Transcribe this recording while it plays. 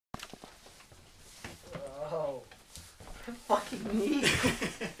fucking knee.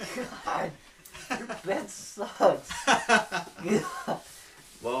 God, your bed sucks. God.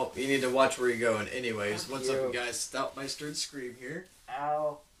 Well, you need to watch where you're going. Anyways, Fuck what's you. up, guys? Stoutmeister Scream here.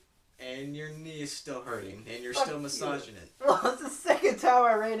 Ow. And your knee is still hurting, and you're Fuck still you. massaging it. Well, it's the second time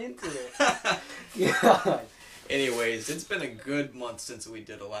I ran into it. God. Anyways, it's been a good month since we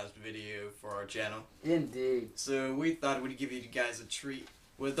did a last video for our channel. Indeed. So we thought we'd give you guys a treat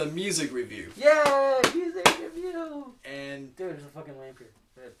with a music review. Yay! Music review! And Dude, there's a fucking lamp here.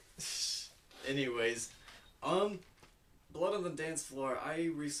 Good. anyways, Blood on the Dance Floor, I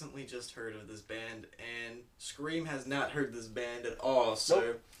recently just heard of this band, and Scream has not heard this band at all, so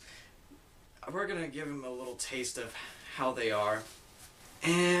Nope. We're gonna give them a little taste of how they are.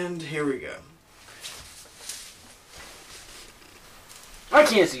 And here we go. I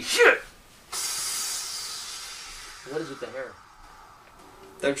can't see shit! What is with the hair?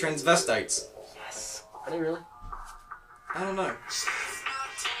 They're transvestites. Yes. Are they really? I don't know.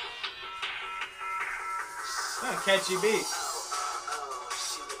 Oh, catchy beat.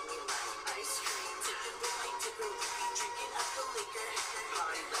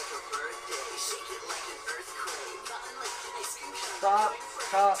 Stop.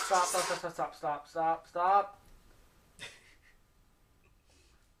 Stop. Stop. Stop. Stop. Stop. Stop. Stop. Stop.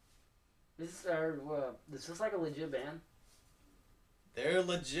 Is this like a legit band? They're a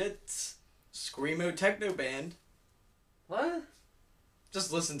legit screamo techno band. What?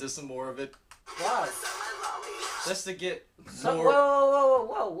 Just listen to some more of it. Why? Just to get Whoa, more. whoa, whoa,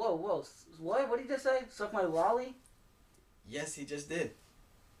 whoa, whoa, whoa. What? What did you just say? Suck my lolly? Yes, he just did.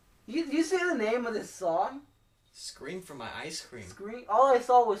 You say the name of this song? Scream for my ice cream. Scream. All I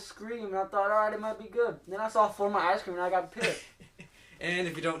saw was Scream, and I thought, alright, it might be good. Then I saw For My Ice Cream, and I got pissed. And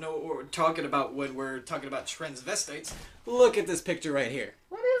if you don't know what we're talking about when we're talking about transvestites, look at this picture right here.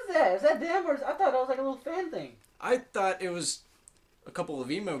 What is that? Is that them, or I thought that was like a little fan thing. I thought it was a couple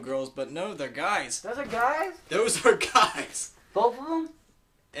of emo girls, but no, they're guys. Those are guys? Those are guys. Both of them?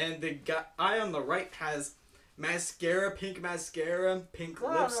 And the guy on the right has mascara, pink God,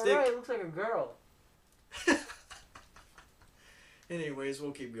 lipstick. right, it looks like a girl. Anyways,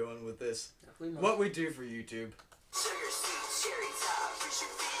 we'll keep going with this. Definitely not. What we do for YouTube.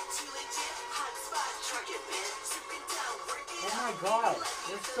 Oh my god,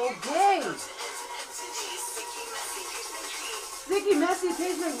 they're so gay! Sticky, messy,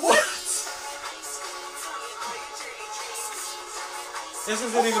 pavement, what? This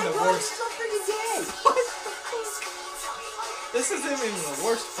isn't even the God, worst. this is so freaking gay! What the fuck? This isn't even the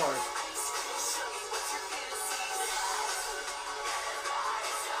worst part.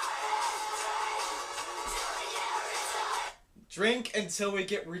 Drink until we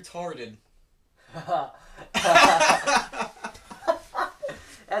get retarded.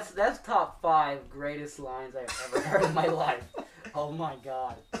 That's top 5 greatest lines I've ever heard in my life. Oh my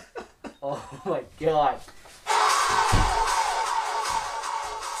god. Oh my god.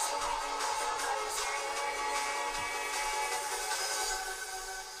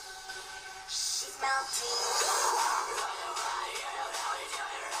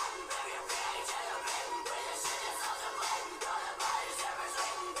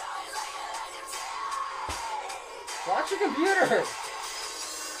 Watch your computer!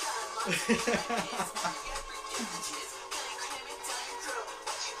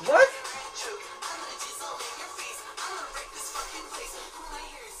 What?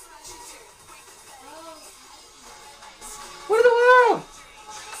 What in the world?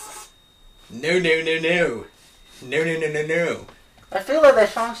 No, no, no, no. No, no, no, no, no. I feel like that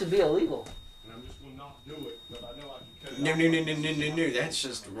song should be illegal. I'm just gonna not do it, but I know I can cut it No, out. no, no, no, no, no, no. That's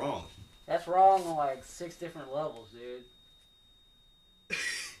just wrong. That's wrong on like 6 different levels, dude.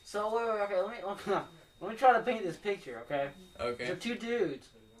 So wait, okay, let me try to paint this picture, okay? Okay. So 2 dudes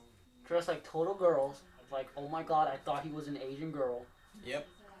dressed like total girls, like, oh my god, I thought he was an Asian girl. Yep.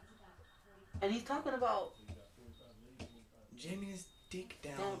 And he's talking about Jamming his dick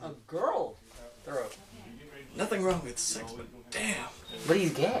down down. a girl's throat. Nothing wrong with sex, but damn. But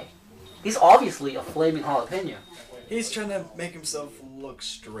he's gay. He's obviously a flaming jalapeno. He's trying to make himself look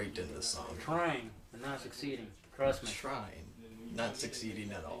straight in the song. Trying, and not succeeding. Trust me. Trying. Not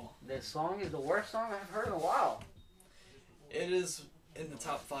succeeding at all. This song is the worst song I've heard in a while. It is in the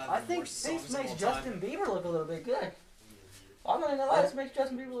top 5 I of think worst songs this of all makes time. Justin Bieber look a little bit good. I'm not gonna lie, this makes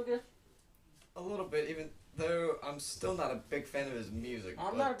Justin Bieber look good. A little bit, even though I'm still not a big fan of his music.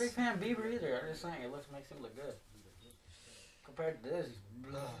 I'm not a big fan of Bieber either. I'm just saying it makes him look good. Compared to this,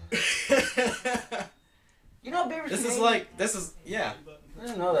 he's blah. You know Bieber's This is, yeah. I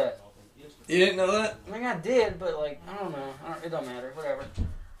didn't know that. You didn't know that? I mean, I did, but like, I don't know. It don't matter. Whatever.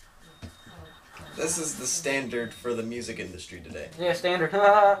 This is the standard for the music industry today. Yeah, standard.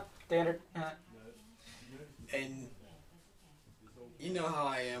 Standard. And you know how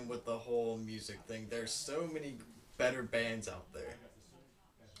I am with the whole music thing. There's so many better bands out there.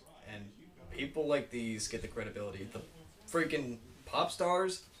 And people like these get the credibility. The freaking pop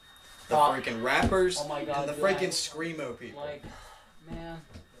stars, the freaking rappers, Oh my God, and the dude, freaking screamo people. Like, man,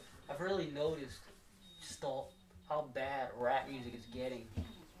 I've really noticed just how bad rap music is getting.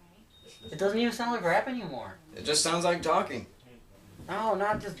 It doesn't even sound like rap anymore. It just sounds like talking. No,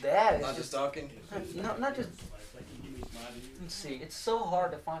 not just that. It's Not just talking. not just. Let's see. It's so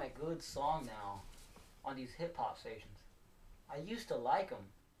hard to find a good song now on these hip hop stations. I used to like them,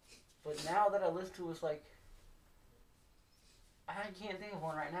 but now that I listen to it, it's like I can't think of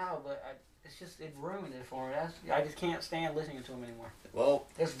one right now. But it ruined it for me. I just can't stand listening to them anymore. Well,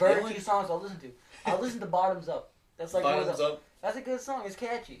 There's very few songs I'll listen to. I listen to Bottoms Up. That's like Bottoms Up. That's a good song. It's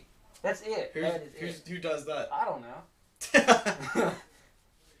catchy. That's it. Who does that? I don't know.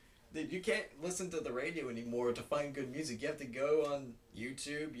 Dude, you can't listen to the radio anymore to find good music. You have to go on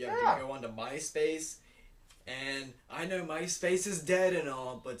YouTube. You have to go onto MySpace. And I know MySpace is dead and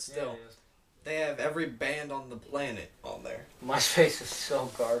all, but still, they have every band on the planet on there. MySpace is so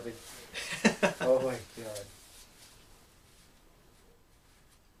garbage. Oh my God.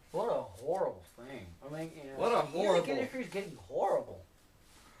 What a horrible thing. I mean, what a horrible. Music industry is getting horrible.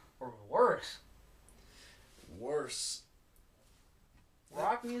 Or worse. Worse.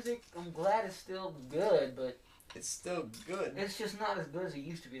 Rock music, I'm glad it's still good, but it's still good. It's just not as good as it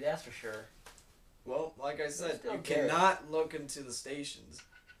used to be, that's for sure. Well, like I said, you cannot look into the stations.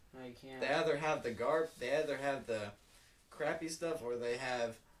 No, you can't. They either have the crappy stuff, or they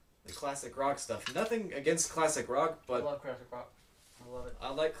have the classic rock stuff. Nothing against classic rock, but I love classic rock. I love it.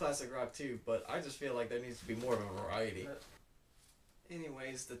 I like classic rock too, but I just feel like there needs to be more of a variety.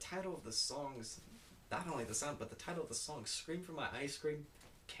 Anyways, the title of the songs, not only the sound, but the title of the song, Scream for My Ice Cream,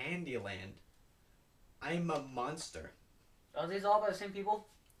 Candyland. I'm a Monster. Are these all by the same people?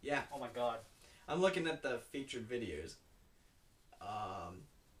 Yeah. Oh my God. I'm looking at the featured videos.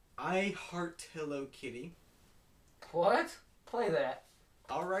 I Heart Hello Kitty. What? Play that.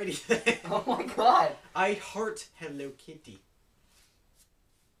 Alrighty then. Oh my God. I Heart Hello Kitty.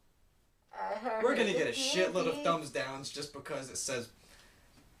 We're gonna get a shitload of thumbs downs just because it says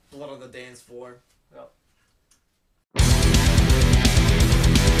Blood on the Dance Floor. Yep.